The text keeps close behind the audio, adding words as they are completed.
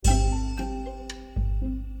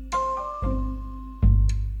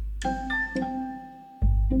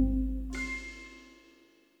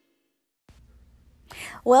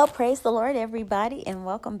Well, praise the Lord, everybody, and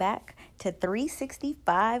welcome back to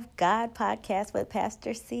 365 God Podcast with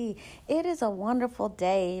Pastor C. It is a wonderful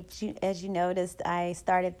day. As you noticed, I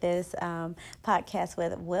started this podcast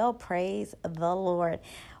with, well, praise the Lord.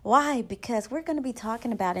 Why? Because we're going to be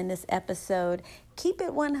talking about in this episode, keep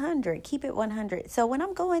it 100, keep it 100. So when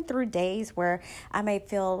I'm going through days where I may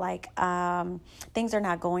feel like things are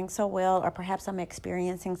not going so well, or perhaps I'm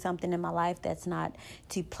experiencing something in my life that's not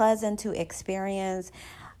too pleasant to experience,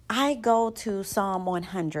 I go to Psalm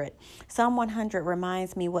 100. Psalm 100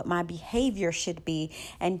 reminds me what my behavior should be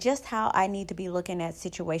and just how I need to be looking at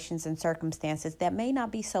situations and circumstances that may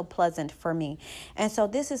not be so pleasant for me. And so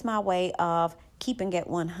this is my way of keeping it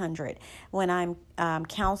 100. When I'm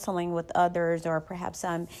counseling with others, or perhaps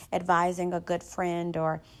I'm advising a good friend,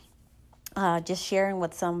 or just sharing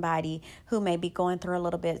with somebody who may be going through a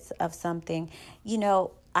little bit of something,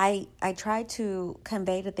 I try to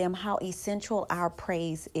convey to them how essential our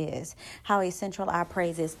praise is,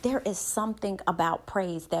 There is something about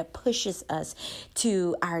praise that pushes us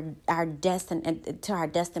to our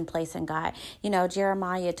destined place in God.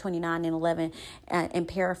 Jeremiah 29:11, in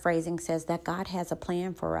paraphrasing, says that God has a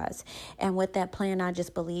plan for us. And with that plan, I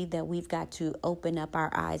just believe that we've got to open up our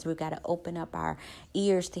eyes. We've got to open up our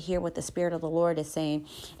ears to hear what the Spirit of the Lord is saying.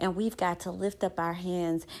 And we've got to lift up our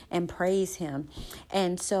hands and praise Him.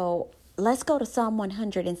 And so let's go to Psalm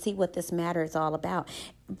 100 and see what this matter is all about.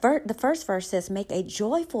 The first verse says, make a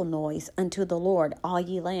joyful noise unto the Lord, all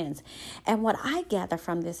ye lands. And what I gather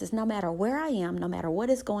from this is no matter where I am, no matter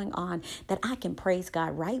what is going on, that I can praise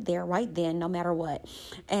God right there, right then, no matter what.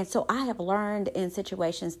 And so I have learned in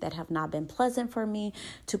situations that have not been pleasant for me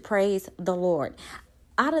to praise the Lord.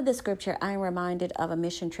 Out of the scripture, I'm reminded of a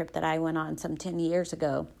mission trip that I went on some 10 years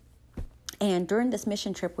ago. And during this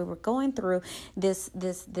mission trip, we were going through this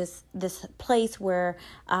place where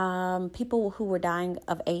people who were dying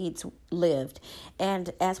of AIDS lived. And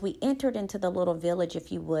as we entered into the little village,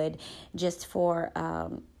 if you would, just for,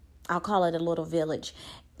 I'll call it a little village,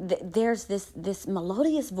 there's this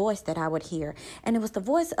melodious voice that I would hear. And it was the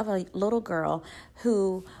voice of a little girl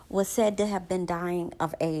who was said to have been dying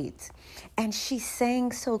of AIDS. And she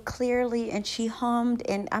sang so clearly and she hummed.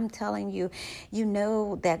 And I'm telling you, you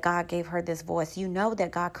know that God gave her this voice. You know that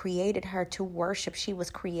God created her to worship. She was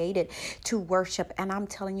created to worship. And I'm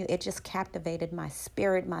telling you, it just captivated my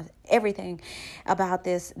spirit, my everything about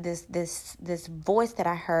this voice that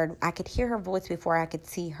I heard. I could hear her voice before I could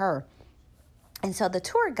see her. And so the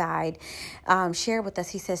tour guide shared with us,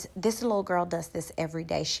 he says, this little girl does this every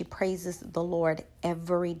day. She praises the Lord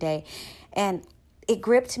every day. And it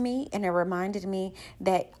gripped me, and it reminded me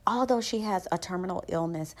that although she has a terminal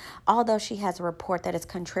illness, although she has a report that is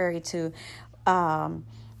contrary to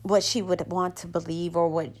what she would want to believe, or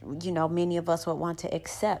what, many of us would want to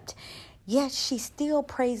accept, yet she still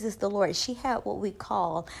praises the Lord. She had what we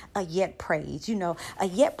call a yet praise. A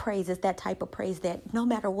yet praise is that type of praise that no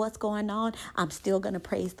matter what's going on, I'm still going to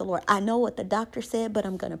praise the Lord. I know what the doctor said, but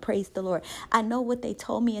I'm going to praise the Lord. I know what they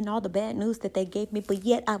told me and all the bad news that they gave me, but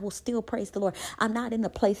yet I will still praise the Lord. I'm not in the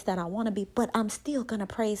place that I want to be, but I'm still going to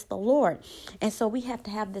praise the Lord. And so we have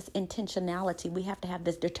to have this intentionality. We have to have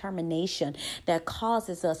this determination that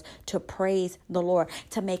causes us to praise the Lord,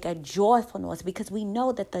 to make a joyful noise, because we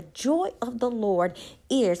know that the joy of the Lord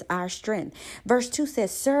is our strength. Verse 2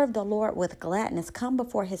 says, serve the Lord with gladness. Come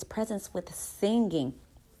before His presence with singing.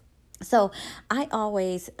 So I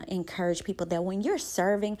always encourage people that when you're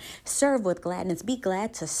serving, serve with gladness. Be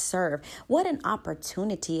glad to serve. What an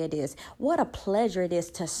opportunity it is. What a pleasure it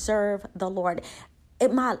is to serve the Lord.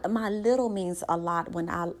 My little means a lot when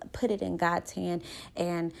I put it in God's hand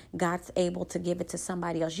and God's able to give it to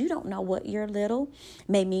somebody else. You don't know what your little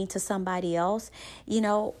may mean to somebody else.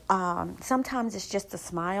 Sometimes it's just a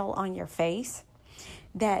smile on your face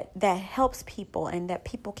that helps people and that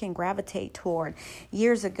people can gravitate toward.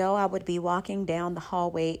 Years ago, I would be walking down the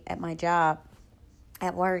hallway at my job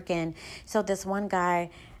at work. And so this one guy,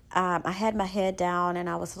 I had my head down and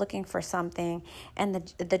I was looking for something, and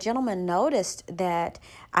the gentleman noticed that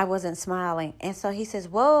I wasn't smiling. And so he says,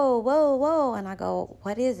 whoa, whoa, whoa. And I go,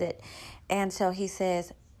 what is it? And so he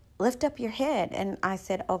says, lift up your head. And I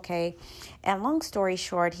said, okay. And long story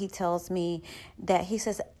short, he tells me that, he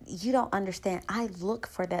says, you don't understand. I look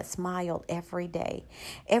for that smile every day.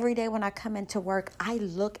 Every day when I come into work, I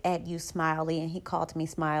look at you, Smiley. And he called me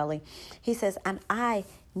Smiley. He says, and I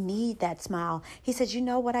need that smile. He says, you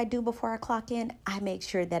know what I do before I clock in? I make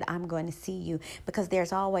sure that I'm going to see you, because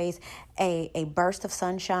there's always a burst of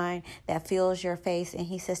sunshine that fills your face. And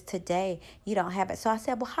he says, today you don't have it. So I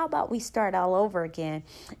said, well, how about we start all over again?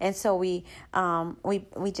 And so we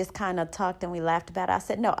just kind of talked and we laughed about it. I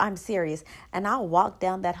said, no, I'm serious. And I'll walk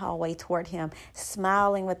down that hallway toward him,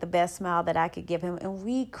 smiling with the best smile that I could give him. And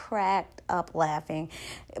we cracked up laughing,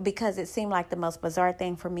 because it seemed like the most bizarre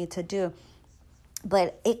thing for me to do.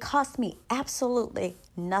 But it cost me absolutely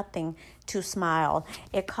nothing to smile.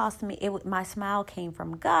 It cost me, my smile came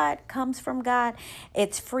from God, comes from God.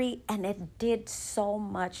 It's free, and it did so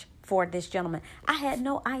much for this gentleman. I had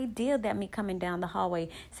no idea that me coming down the hallway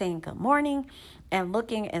saying good morning and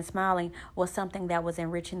looking and smiling was something that was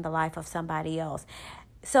enriching the life of somebody else.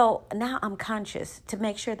 So now I'm conscious to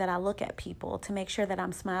make sure that I look at people, to make sure that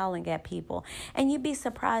I'm smiling at people. And you'd be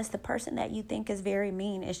surprised, the person that you think is very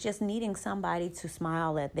mean is just needing somebody to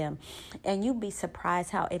smile at them. And you'd be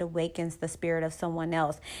surprised how it awakens the spirit of someone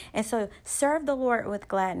else. And so serve the Lord with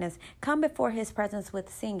gladness. Come before his presence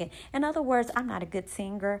with singing. In other words, I'm not a good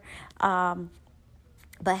singer.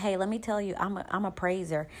 But hey, let me tell you, I'm a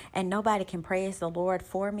praiser, and nobody can praise the Lord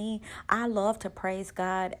for me. I love to praise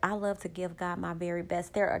God. I love to give God my very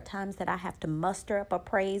best. There are times that I have to muster up a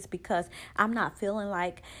praise because I'm not feeling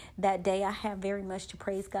like that day I have very much to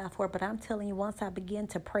praise God for. But I'm telling you, once I begin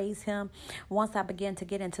to praise him, once I begin to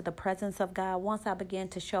get into the presence of God, once I begin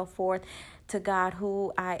to show forth to God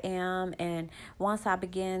who I am, and once I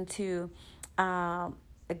begin to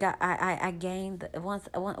God, I gained once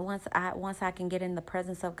I can get in the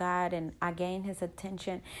presence of God and I gain his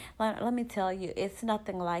attention. Let me tell you, it's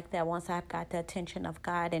nothing like that. Once I've got the attention of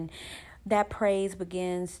God, and that praise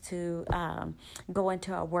begins to go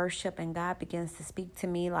into a worship, and God begins to speak to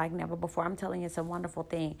me like never before. I'm telling you, it's a wonderful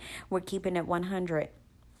thing. We're keeping it 100.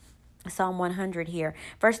 Psalm 100 here.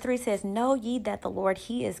 Verse 3 says, know ye that the Lord,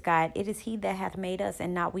 he is God. It is he that hath made us,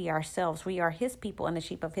 and not we ourselves. We are his people and the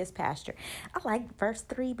sheep of his pasture. I like verse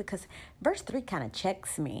 3 because verse 3 kind of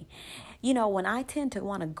checks me. You know, when I tend to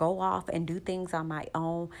want to go off and do things on my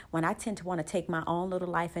own, when I tend to want to take my own little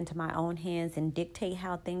life into my own hands and dictate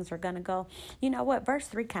how things are going to go, you know what? Verse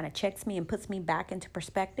 3 kind of checks me and puts me back into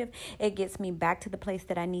perspective. It gets me back to the place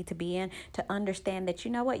that I need to be in, to understand that, you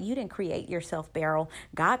know what? You didn't create yourself, Beryl.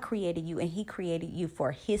 God created you, and he created you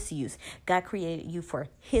for his use. God created you for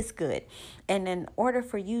his good. And in order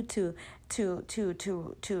for you to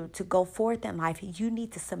go forth in life, you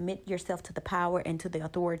need to submit yourself to the power and to the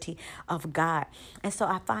authority of God. And so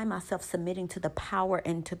I find myself submitting to the power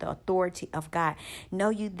and to the authority of God. Know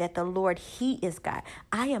you that the Lord, he is God.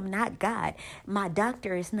 I am not God. My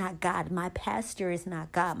doctor is not God. My pastor is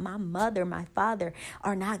not God. My mother, my father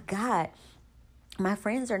are not God. My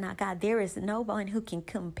friends are not God. There is no one who can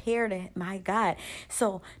compare to my God.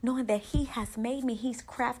 So knowing that he has made me, he's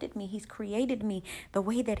crafted me, he's created me the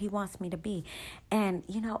way that he wants me to be. And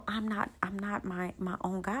you know, I'm not my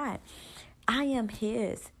own God. I am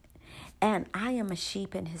his. And I am a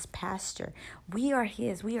sheep in his pasture. We are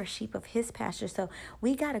his. We are sheep of his pasture. So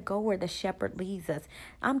we got to go where the shepherd leads us.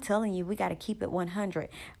 I'm telling you, we got to keep it 100.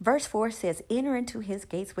 Verse 4 says, enter into his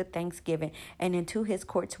gates with thanksgiving and into his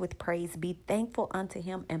courts with praise. Be thankful unto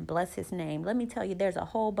him and bless his name. Let me tell you, there's a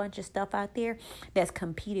whole bunch of stuff out there that's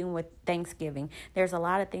competing with thanksgiving. There's a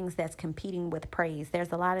lot of things that's competing with praise.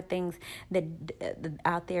 There's a lot of things that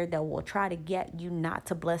out there that will try to get you not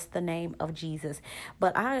to bless the name of Jesus.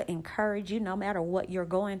 But I encourage you, no matter what you're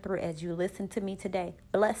going through, as you listen to me today,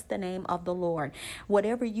 bless the name of the Lord.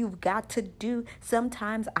 Whatever you've got to do,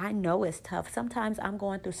 sometimes I know it's tough. Sometimes I'm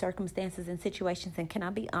going through circumstances and situations, and can I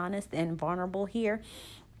be honest and vulnerable here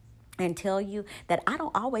and tell you that I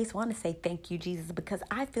don't always want to say thank you, Jesus, because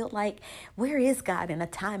I feel like, where is God in a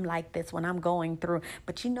time like this when I'm going through?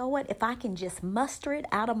 But you know what? If I can just muster it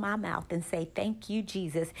out of my mouth and say thank you,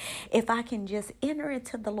 Jesus, if I can just enter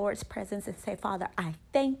into the Lord's presence and say, Father, I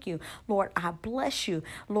thank you. Lord, I bless you.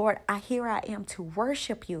 Lord, here I am to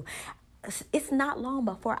worship you. It's not long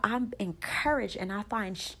before I'm encouraged and I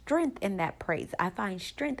find strength in that praise. I find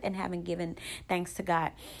strength in having given thanks to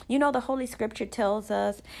God. You know, the Holy Scripture tells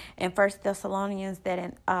us in 1 Thessalonians that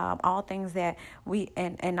in all things that we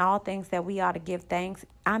ought to give thanks.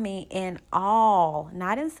 I mean, in all,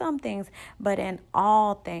 not in some things, but in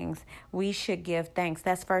all things we should give thanks.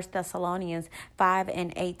 That's 1 Thessalonians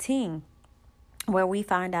 5:18. Where we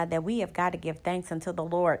find out that we have got to give thanks unto the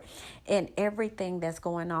Lord in everything that's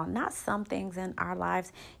going on. Not some things in our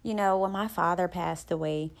lives. You know, when my father passed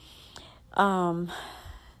away,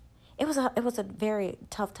 it was a very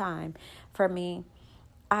tough time for me.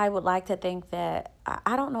 I would like to think that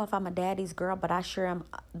I don't know if I'm a daddy's girl, but I sure am.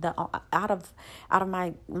 The out of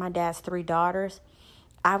my dad's three daughters,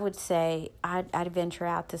 I would say I'd venture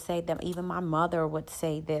out to say that even my mother would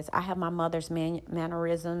say this. I have my mother's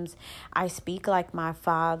mannerisms. I speak like my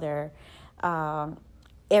father. Um,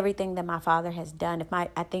 Everything that my father has done.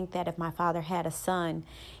 I think that if my father had a son,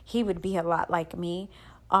 he would be a lot like me.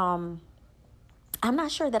 Um, I'm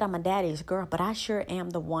not sure that I'm a daddy's girl, but I sure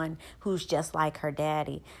am the one who's just like her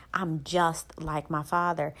daddy. I'm just like my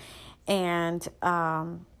father. And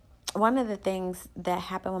one of the things that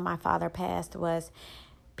happened when my father passed was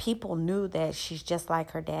people knew that she's just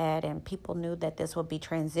like her dad, and people knew that this would be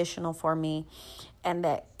transitional for me and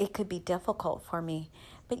that it could be difficult for me.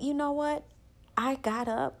 But you know what? I got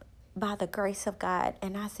up by the grace of God,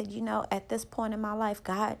 and I said, at this point in my life,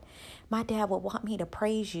 God, my dad would want me to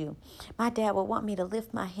praise you. My dad would want me to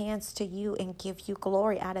lift my hands to you and give you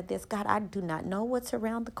glory out of this. God, I do not know what's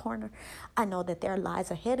around the corner. I know that there lies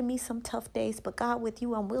ahead of me some tough days, but God, with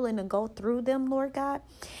you, I'm willing to go through them, Lord God.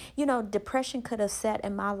 Depression could have set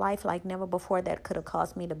in my life like never before. That could have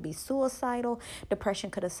caused me to be suicidal. Depression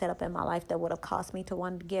could have set up in my life that would have caused me to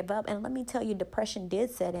want to give up. And let me tell you, depression did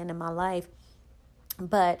set in my life.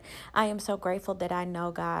 But I am so grateful that I know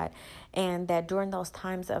God, and that during those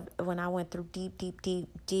times of when I went through deep, deep, deep,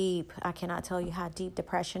 deep, I cannot tell you how deep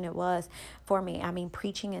depression it was for me. I mean,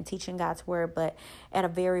 preaching and teaching God's word, but at a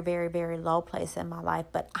very, very, very low place in my life.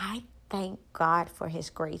 But I thank God for his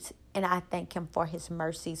grace, and I thank him for his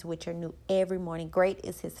mercies, which are new every morning. Great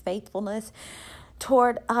is his faithfulness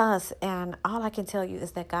toward us. And all I can tell you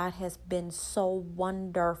is that God has been so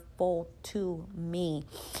wonderful to me.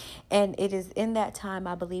 And it is in that time,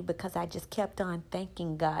 I believe, because I just kept on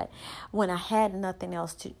thanking God when I had nothing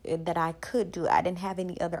else that I could do. I didn't have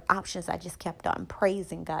any other options. I just kept on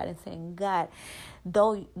praising God and saying, God,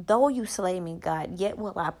 though you slay me, God, yet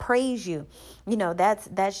will I praise you.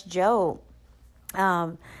 That's Job.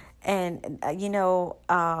 Um, and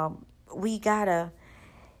we gotta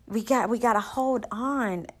hold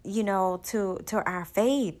on, to our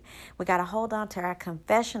faith. We gotta hold on to our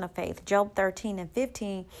confession of faith. Job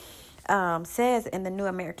 13:15 says in the New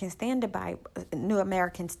American Standard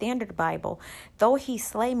Bible, though he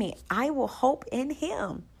slay me, I will hope in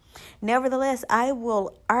him. Nevertheless, I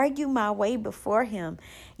will argue my way before him.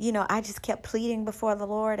 I just kept pleading before the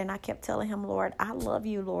Lord, and I kept telling him, Lord, I love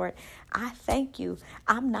you, Lord. I thank you.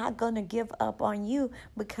 I'm not going to give up on you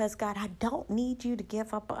because, God, I don't need you to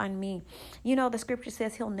give up on me. The scripture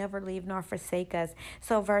says he'll never leave nor forsake us.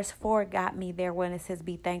 So verse 4 got me there when it says,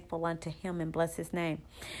 be thankful unto him and bless his name.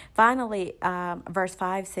 Finally, verse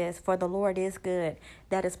 5 says, for the Lord is good.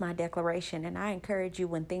 That is my declaration. And I encourage you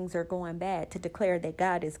when things are going bad to declare that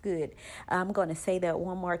God is good. I'm going to say that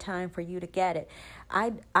one more time for you to get it.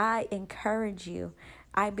 I encourage you,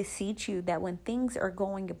 I beseech you that when things are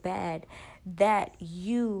going bad, that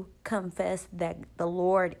you confess that the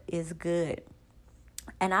Lord is good.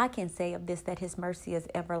 And I can say of this that his mercy is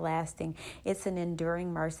everlasting. It's an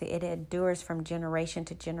enduring mercy. It endures from generation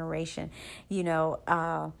to generation.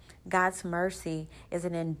 God's mercy is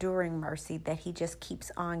an enduring mercy that he just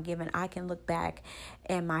keeps on giving. I can look back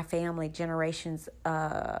in my family generations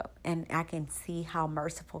and I can see how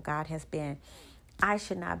merciful God has been. I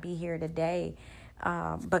should not be here today,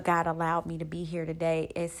 but God allowed me to be here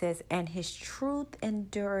today. It says, and his truth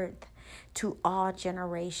endureth to all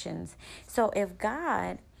generations. So if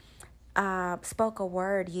God spoke a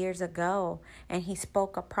word years ago and he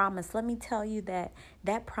spoke a promise, let me tell you that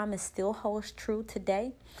that promise still holds true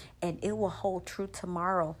today, and it will hold true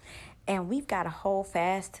tomorrow. And we've got to hold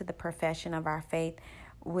fast to the profession of our faith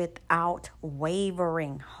without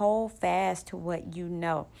wavering. Hold fast to what you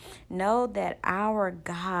know. Know that our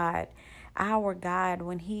God,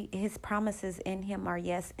 when his promises in him are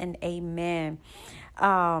yes and amen.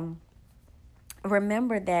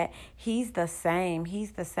 Remember that he's the same.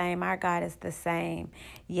 He's the same. Our God is the same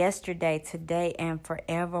yesterday, today, and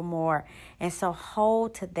forevermore. And so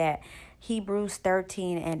hold to that. Hebrews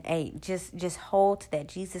 13:8. Just hold to that.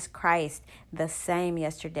 Jesus Christ, the same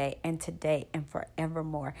yesterday and today and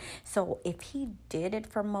forevermore. So if he did it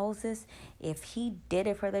for Moses, if he did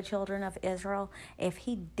it for the children of Israel, if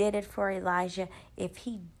he did it for Elijah, if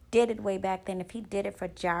he did it way back then, if he did it for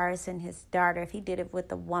Jairus and his daughter, if he did it with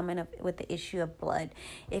the woman with the issue of blood,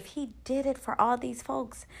 if he did it for all these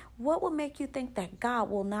folks, what will make you think that God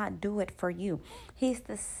will not do it for you? He's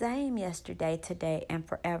the same yesterday, today, and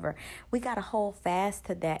forever. We got to hold fast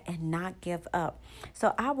to that and not give up.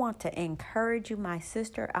 So I want to encourage you, my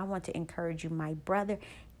sister. I want to encourage you, my brother.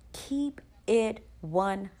 Keep it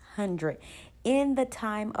 100. In the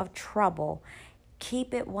time of trouble,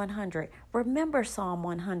 keep it 100. Remember Psalm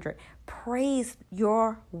 100. Praise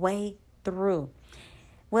your way through.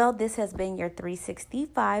 Well, this has been your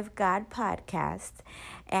 365 God podcast.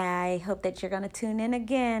 I hope that you're going to tune in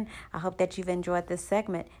again. I hope that you've enjoyed this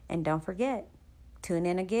segment. And don't forget, tune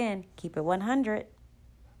in again. Keep it 100.